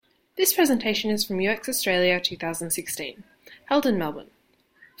This presentation is from UX Australia 2016, held in Melbourne.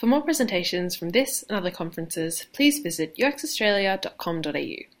 For more presentations from this and other conferences, please visit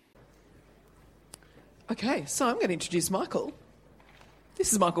uxaustralia.com.au. Okay, so I'm going to introduce Michael.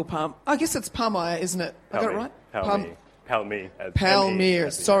 This is Michael Palm. I guess it's Palmyre, isn't it? I got it right?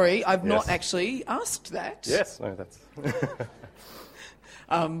 Palmyre. Sorry, I've not actually asked that. Yes, no, that's...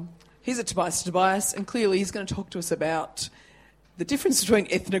 He's at Tobias to Tobias, and clearly he's going to talk to us about the difference between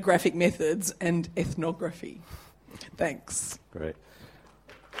ethnographic methods and ethnography. Thanks. Great.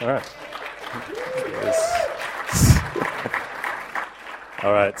 All right.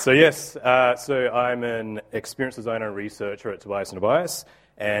 All right, so I'm an experience designer and researcher at Tobias & Tobias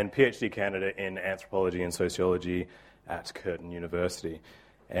and PhD candidate in anthropology and sociology at Curtin University.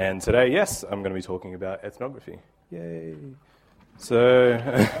 And today, I'm going to be talking about ethnography. Yay.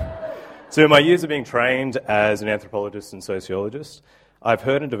 So in my years of being trained as an anthropologist and sociologist, I've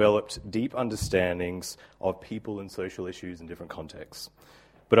heard and developed deep understandings of people and social issues in different contexts.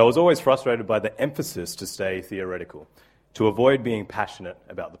 But I was always frustrated by the emphasis to stay theoretical, to avoid being passionate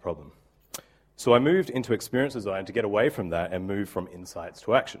about the problem. So I moved into experience design to get away from that and move from insights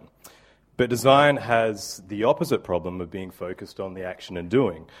to action. But design has the opposite problem of being focused on the action and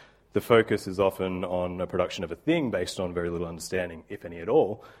doing. The focus is often on a production of a thing based on very little understanding, if any at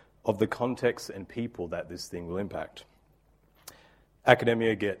all, of the context and people that this thing will impact.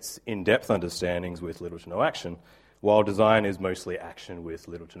 Academia gets in-depth understandings with little to no action, while design is mostly action with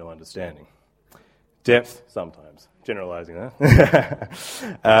little to no understanding. Depth, sometimes. Generalizing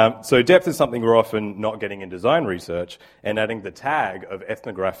that. So depth is something we're often not getting in design research, and adding the tag of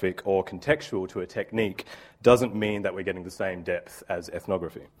ethnographic or contextual to a technique doesn't mean that we're getting the same depth as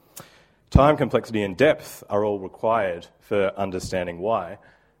ethnography. Time, complexity, and depth are all required for understanding why,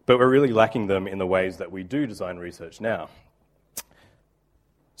 but we're really lacking them in the ways that we do design research now.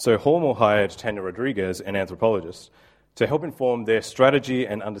 So Hormel hired Tanya Rodriguez, an anthropologist, to help inform their strategy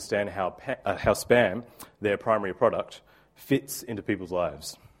and understand how Spam, their primary product, fits into people's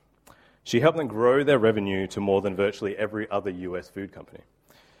lives. She helped them grow their revenue to more than virtually every other US food company.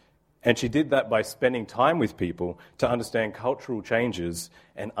 And she did that by spending time with people to understand cultural changes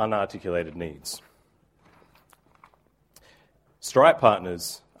and unarticulated needs. Stripe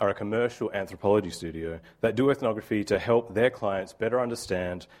Partners are a commercial anthropology studio that do ethnography to help their clients better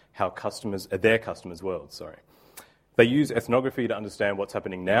understand how their customers' world. They use ethnography to understand what's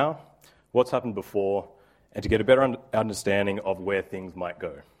happening now, what's happened before, and to get a better understanding of where things might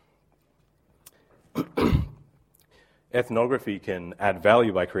go. Ethnography can add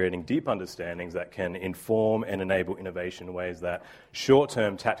value by creating deep understandings that can inform and enable innovation in ways that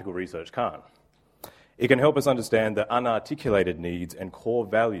short-term tactical research can't. It can help us understand the unarticulated needs and core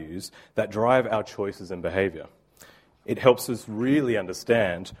values that drive our choices and behaviour. It helps us really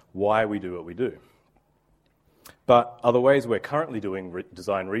understand why we do what we do. But are the ways we're currently doing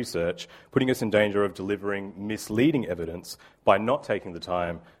design research putting us in danger of delivering misleading evidence by not taking the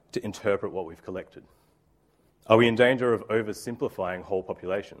time to interpret what we've collected? Are we in danger of oversimplifying whole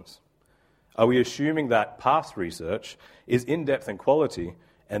populations? Are we assuming that past research is in-depth and quality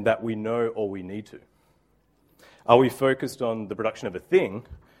and that we know all we need to? Are we focused on the production of a thing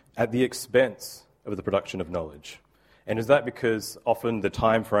at the expense of the production of knowledge? And is that because often the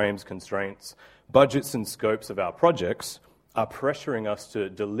timeframes, constraints, budgets and scopes of our projects are pressuring us to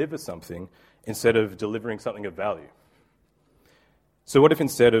deliver something instead of delivering something of value? So what if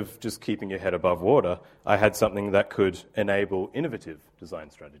instead of just keeping your head above water, I had something that could enable innovative design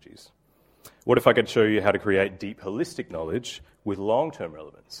strategies? What if I could show you how to create deep holistic knowledge with long-term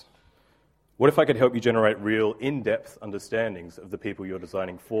relevance? What if I could help you generate real in-depth understandings of the people you're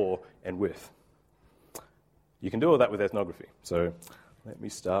designing for and with? You can do all that with ethnography. So let me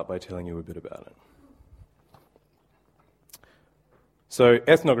start by telling you a bit about it. So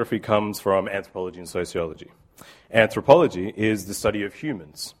ethnography comes from anthropology and sociology. Anthropology is the study of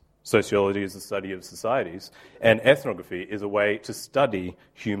humans. Sociology is the study of societies. And ethnography is a way to study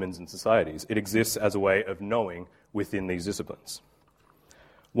humans and societies. It exists as a way of knowing within these disciplines.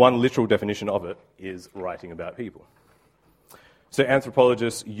 One literal definition of it is writing about people. So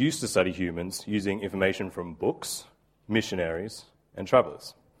anthropologists used to study humans using information from books, missionaries, and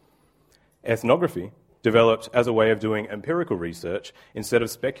travellers. Ethnography developed as a way of doing empirical research instead of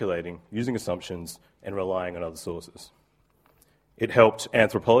speculating, using assumptions, and relying on other sources. It helped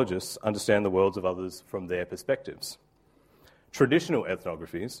anthropologists understand the worlds of others from their perspectives. Traditional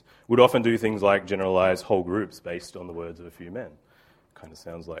ethnographies would often do things like generalise whole groups based on the words of a few men. Kind of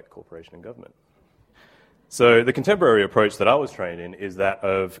sounds like corporation and government. So the contemporary approach that I was trained in is that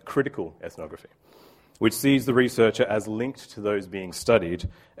of critical ethnography. which sees the researcher as linked to those being studied,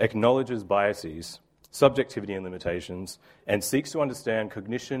 acknowledges biases, subjectivity and limitations, and seeks to understand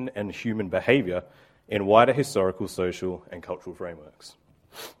cognition and human behaviour in wider historical, social, and cultural frameworks.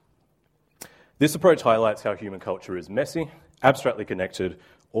 This approach highlights how human culture is messy, abstractly connected,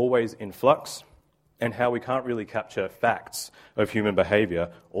 always in flux, and how we can't really capture facts of human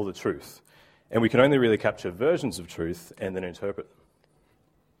behaviour or the truth. And we can only really capture versions of truth and then interpret them.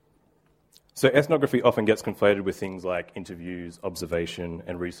 So ethnography often gets conflated with things like interviews, observation,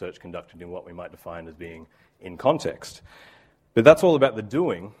 and research conducted in what we might define as being in context. But that's all about the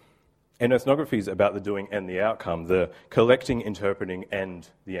doing, and ethnography is about the doing and the outcome, the collecting, interpreting, and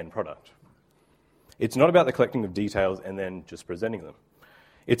the end product. It's not about the collecting of details and then just presenting them.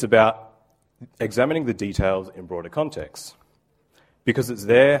 It's about examining the details in broader contexts, because it's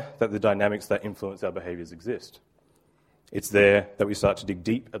there that the dynamics that influence our behaviours exist. It's there that we start to dig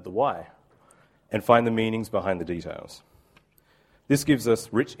deep at the why and find the meanings behind the details. This gives us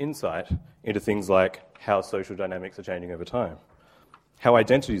rich insight into things like how social dynamics are changing over time, how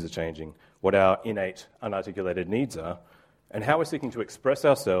identities are changing, what our innate, unarticulated needs are, and how we're seeking to express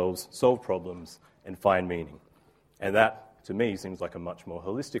ourselves, solve problems, and find meaning. And that, to me, seems like a much more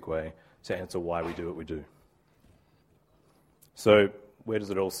holistic way to answer why we do what we do. So, where does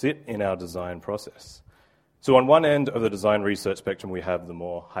it all sit in our design process? So on one end of the design research spectrum, we have the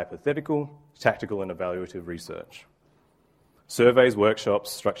more hypothetical, tactical, and evaluative research. Surveys,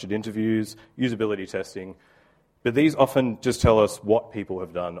 workshops, structured interviews, usability testing, but these often just tell us what people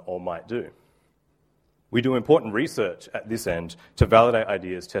have done or might do. We do important research at this end to validate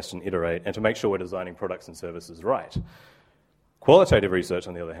ideas, test and iterate, and to make sure we're designing products and services right. Qualitative research,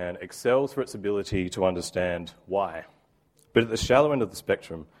 on the other hand, excels for its ability to understand why. But at the shallow end of the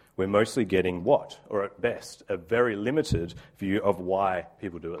spectrum, we're mostly getting what, or at best, a very limited view of why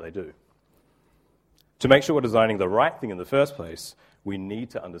people do what they do. To make sure we're designing the right thing in the first place, we need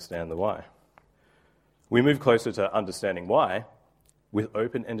to understand the why. We move closer to understanding why with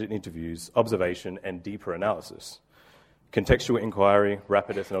open-ended interviews, observation, and deeper analysis. Contextual inquiry,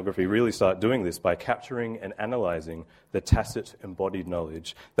 rapid ethnography really start doing this by capturing and analysing the tacit embodied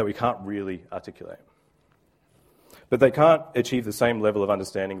knowledge that we can't really articulate. But they can't achieve the same level of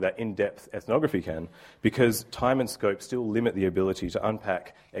understanding that in-depth ethnography can, because time and scope still limit the ability to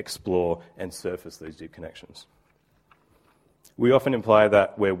unpack, explore, and surface those deep connections. We often imply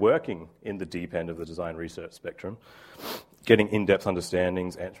that we're working in the deep end of the design research spectrum, getting in-depth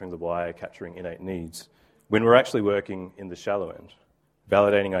understandings, answering the why, capturing innate needs, when we're actually working in the shallow end,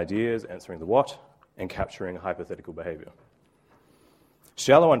 validating ideas, answering the what, and capturing hypothetical behaviour.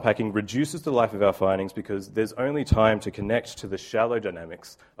 Shallow unpacking reduces the life of our findings because there's only time to connect to the shallow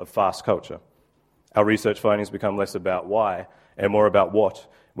dynamics of fast culture. Our research findings become less about why and more about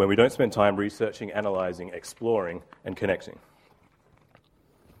what when we don't spend time researching, analysing, exploring, and connecting.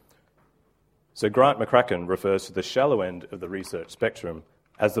 So Grant McCracken refers to the shallow end of the research spectrum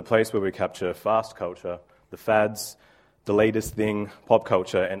as the place where we capture fast culture, the fads, the latest thing, pop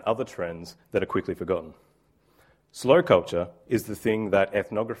culture, and other trends that are quickly forgotten. Slow culture is the thing that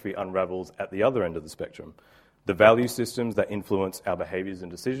ethnography unravels at the other end of the spectrum. The value systems that influence our behaviours and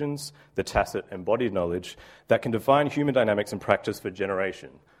decisions, the tacit embodied knowledge that can define human dynamics and practice for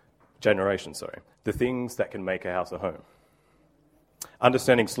generations, the things that can make a house a home.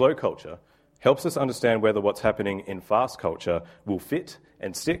 Understanding slow culture helps us understand whether what's happening in fast culture will fit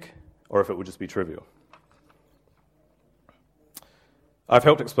and stick, or if it will just be trivial. I've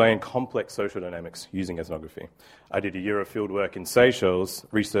helped explain complex social dynamics using ethnography. I did a year of fieldwork in Seychelles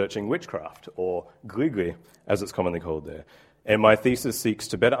researching witchcraft, or gligli, as it's commonly called there. And my thesis seeks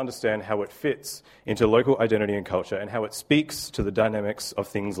to better understand how it fits into local identity and culture and how it speaks to the dynamics of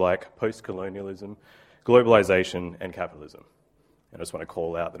things like post-colonialism, globalization, and capitalism. And I just want to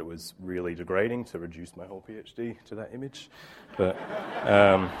call out that it was really degrading to reduce my whole PhD to that image. But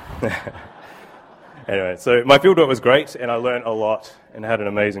anyway, so my fieldwork was great, and I learned a lot and had an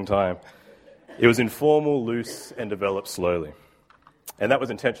amazing time. It was informal, loose, and developed slowly. And that was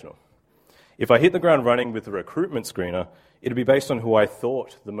intentional. If I hit the ground running with a recruitment screener, it'd be based on who I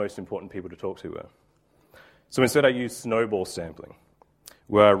thought the most important people to talk to were. So instead I used snowball sampling,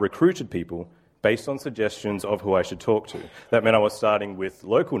 where I recruited people based on suggestions of who I should talk to. That meant I was starting with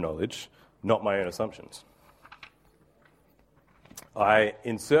local knowledge, not my own assumptions. I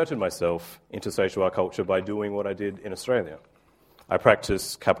inserted myself into Seychelles culture by doing what I did in Australia. I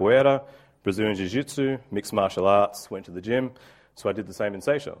practiced capoeira, Brazilian jiu-jitsu, mixed martial arts, went to the gym, so I did the same in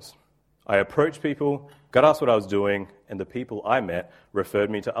Seychelles. I approached people, got asked what I was doing, and the people I met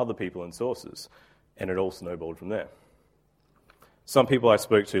referred me to other people and sources, and it all snowballed from there. Some people I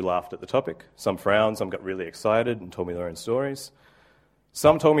spoke to laughed at the topic. Some frowned, some got really excited and told me their own stories.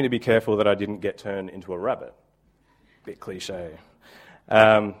 Some told me to be careful that I didn't get turned into a rabbit. Bit cliche.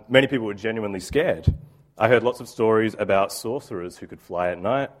 Many people were genuinely scared. I heard lots of stories about sorcerers who could fly at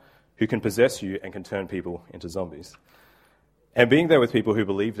night, who can possess you and can turn people into zombies. And being there with people who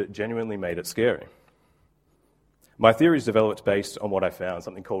believed it genuinely made it scary. My theories developed based on what I found,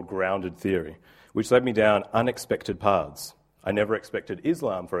 something called grounded theory, which led me down unexpected paths. I never expected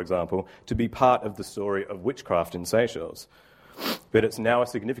Islam, for example, to be part of the story of witchcraft in Seychelles, but it's now a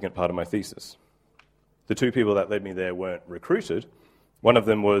significant part of my thesis. The two people that led me there weren't recruited. One of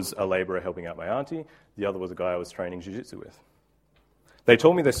them was a labourer helping out my auntie, the other was a guy I was training jiu-jitsu with. They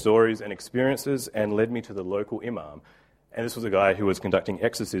told me their stories and experiences and led me to the local imam, and this was a guy who was conducting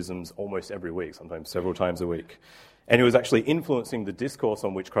exorcisms almost every week, sometimes several times a week. And he was actually influencing the discourse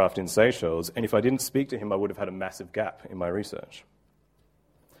on witchcraft in Seychelles, and if I didn't speak to him, I would have had a massive gap in my research.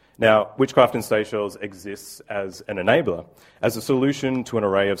 Now, witchcraft in Seychelles exists as an enabler, as a solution to an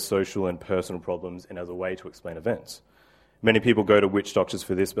array of social and personal problems, and as a way to explain events. Many people go to witch doctors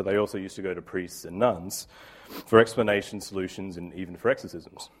for this, but they also used to go to priests and nuns for explanation, solutions, and even for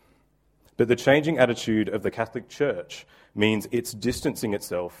exorcisms. But the changing attitude of the Catholic Church means it's distancing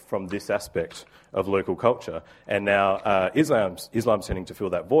itself from this aspect of local culture. And now Islam's tending to fill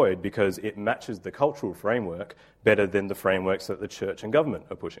that void because it matches the cultural framework better than the frameworks that the church and government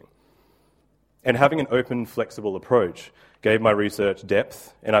are pushing. And having an open, flexible approach gave my research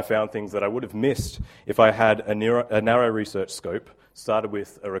depth, and I found things that I would have missed if I had a narrow research scope, started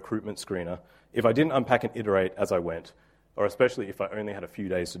with a recruitment screener, if I didn't unpack and iterate as I went, or especially if I only had a few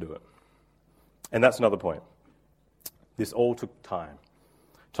days to do it. And that's another point. This all took time.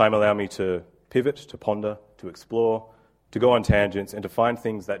 Time allowed me to pivot, to ponder, to explore, to go on tangents, and to find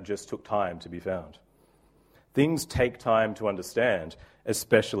things that just took time to be found. Things take time to understand,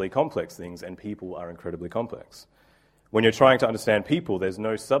 especially complex things, and people are incredibly complex. When you're trying to understand people, there's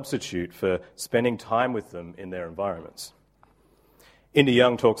no substitute for spending time with them in their environments. Indy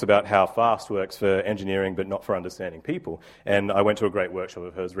Young talks about how FAST works for engineering but not for understanding people. And I went to a great workshop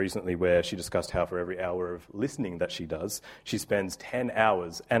of hers recently where she discussed how for every hour of listening that she does, she spends 10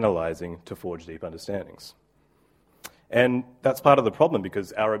 hours analysing to forge deep understandings. And that's part of the problem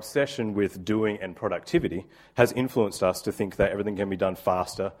because our obsession with doing and productivity has influenced us to think that everything can be done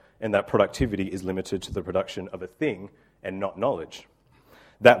faster and that productivity is limited to the production of a thing and not knowledge.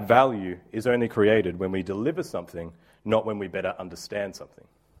 That value is only created when we deliver something, not when we better understand something.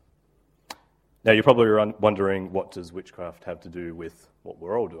 Now, you're probably wondering, what does witchcraft have to do with what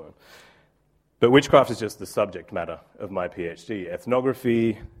we're all doing? But witchcraft is just the subject matter of my PhD.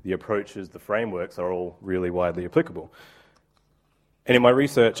 Ethnography, the approaches, the frameworks are all really widely applicable. And in my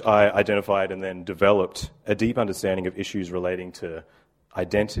research, I identified and then developed a deep understanding of issues relating to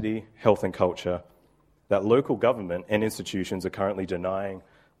identity, health and culture that local government and institutions are currently denying,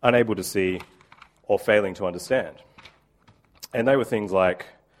 unable to see, or failing to understand. And they were things like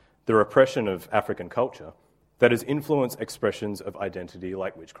the repression of African culture that has influenced expressions of identity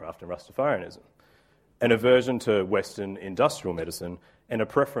like witchcraft and Rastafarianism, an aversion to Western industrial medicine, and a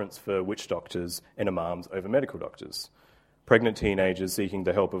preference for witch doctors and imams over medical doctors, pregnant teenagers seeking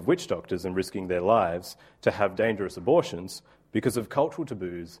the help of witch doctors and risking their lives to have dangerous abortions because of cultural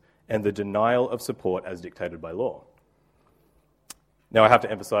taboos and the denial of support as dictated by law. Now, I have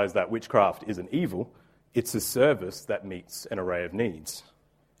to emphasise that witchcraft isn't evil. It's a service that meets an array of needs.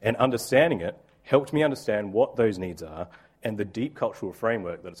 And understanding it helped me understand what those needs are and the deep cultural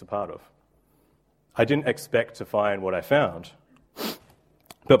framework that it's a part of. I didn't expect to find what I found,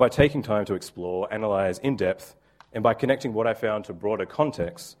 but by taking time to explore, analyse in depth, and by connecting what I found to broader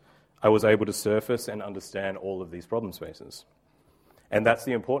contexts, I was able to surface and understand all of these problem spaces. And that's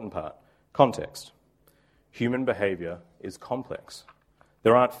the important part, context. Human behaviour is complex.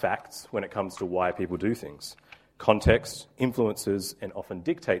 There aren't facts when it comes to why people do things. Context influences and often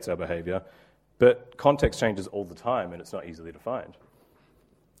dictates our behaviour, but context changes all the time and it's not easily defined.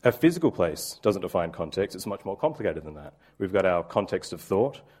 A physical place doesn't define context, it's much more complicated than that. We've got our context of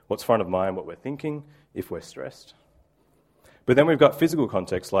thought, what's front of mind, what we're thinking, if we're stressed. But then we've got physical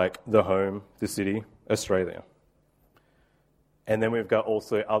context like the home, the city, Australia. And then we've got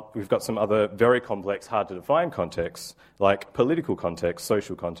some other very complex, hard to define contexts like political context,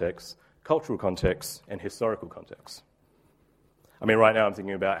 social context, cultural context, and historical context. I mean, right now I'm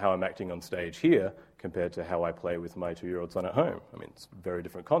thinking about how I'm acting on stage here compared to how I play with my 2-year-old son at home. I mean, it's a very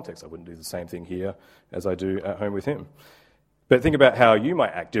different context. I wouldn't do the same thing here as I do at home with him. But think about how you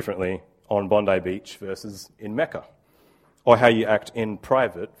might act differently on Bondi Beach versus in Mecca, or how you act in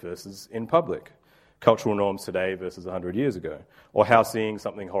private versus in public. cultural norms today versus 100 years ago, or how seeing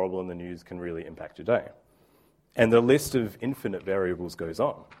something horrible in the news can really impact your day. And the list of infinite variables goes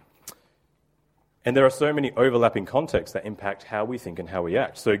on. And there are so many overlapping contexts that impact how we think and how we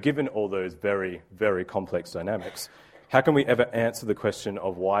act. So given all those very, very complex dynamics, how can we ever answer the question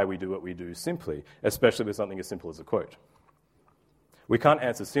of why we do what we do simply, especially with something as simple as a quote? We can't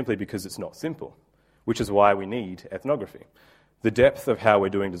answer simply because it's not simple, which is why we need ethnography. The depth of how we're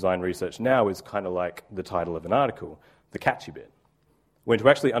doing design research now is kind of like the title of an article, the catchy bit. When to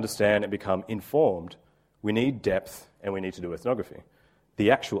actually understand and become informed, we need depth and we need to do ethnography. The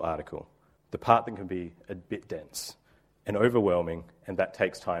actual article, the part that can be a bit dense and overwhelming, and that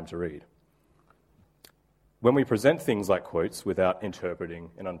takes time to read. When we present things like quotes without interpreting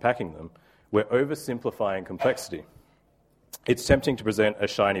and unpacking them, we're oversimplifying complexity. It's tempting to present a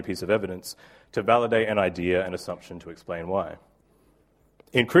shiny piece of evidence to validate an idea and assumption to explain why.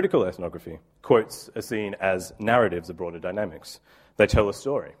 In critical ethnography, quotes are seen as narratives of broader dynamics. They tell a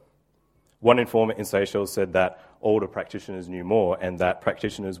story. One informant in Seychelles said that older practitioners knew more and that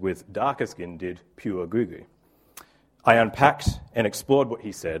practitioners with darker skin did pure gugu. I unpacked and explored what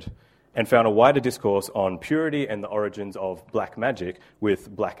he said and found a wider discourse on purity and the origins of black magic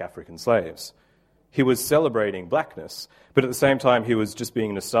with black African slaves. He was celebrating blackness, but at the same time he was just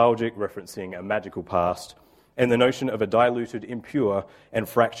being nostalgic, referencing a magical past and the notion of a diluted, impure and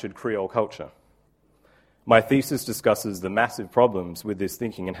fractured Creole culture. My thesis discusses the massive problems with this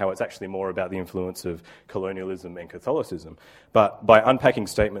thinking and how it's actually more about the influence of colonialism and Catholicism. But by unpacking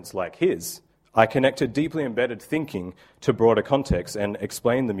statements like his, I connected deeply embedded thinking to broader contexts and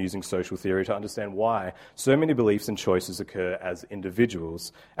explained them using social theory to understand why so many beliefs and choices occur as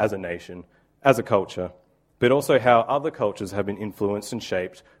individuals, as a nation, as a culture, but also how other cultures have been influenced and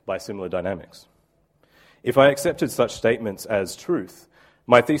shaped by similar dynamics. If I accepted such statements as truth,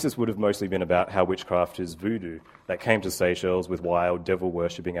 my thesis would have mostly been about how witchcraft is voodoo that came to Seychelles with wild,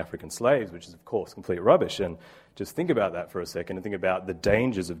 devil-worshipping African slaves, which is, of course, complete rubbish. And just think about that for a second and think about the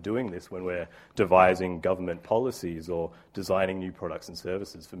dangers of doing this when we're devising government policies or designing new products and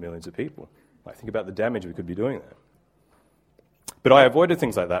services for millions of people. Like, think about the damage we could be doing there. But I avoided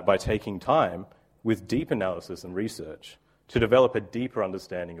things like that by taking time with deep analysis and research to develop a deeper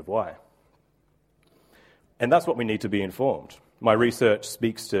understanding of why. And that's what we need to be informed. My research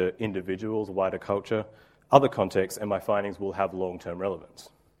speaks to individuals, wider culture, other contexts, and my findings will have long-term relevance.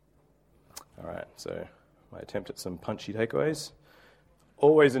 All right, so my attempt at some punchy takeaways.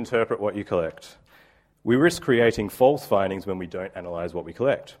 Always interpret what you collect. We risk creating false findings when we don't analyse what we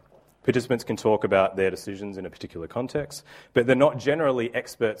collect. Participants can talk about their decisions in a particular context, but they're not generally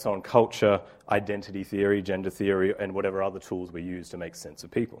experts on culture, identity theory, gender theory, and whatever other tools we use to make sense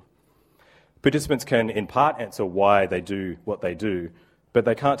of people. Participants can, in part, answer why they do what they do, but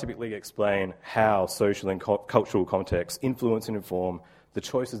they can't typically explain how social and cultural contexts influence and inform the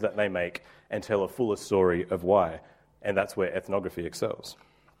choices that they make and tell a fuller story of why, and that's where ethnography excels.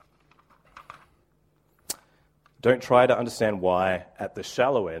 Don't try to understand why at the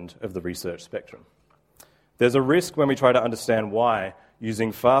shallow end of the research spectrum. There's a risk when we try to understand why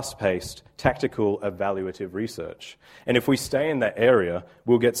using fast-paced, tactical, evaluative research. And if we stay in that area,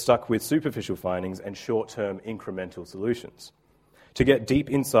 we'll get stuck with superficial findings and short-term incremental solutions. To get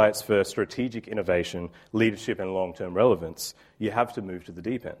deep insights for strategic innovation, leadership, and long-term relevance, you have to move to the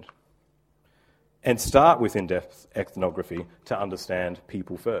deep end. And start with in-depth ethnography to understand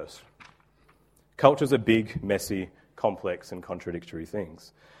people first. Cultures are big, messy, complex, and contradictory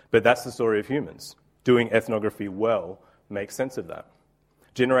things. But that's the story of humans. Doing ethnography well makes sense of that.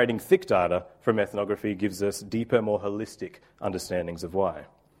 Generating thick data from ethnography gives us deeper, more holistic understandings of why.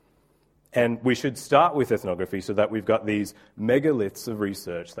 And we should start with ethnography so that we've got these megaliths of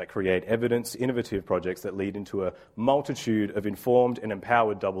research that create evidence, innovative projects that lead into a multitude of informed and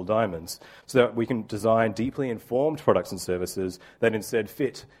empowered double diamonds so that we can design deeply informed products and services that instead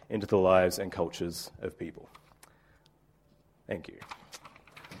fit into the lives and cultures of people. Thank you.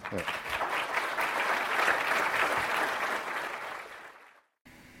 Yeah.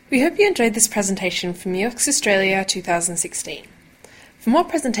 We hope you enjoyed this presentation from UX Australia 2016. For more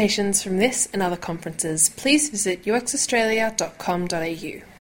presentations from this and other conferences, please visit uxaustralia.com.au.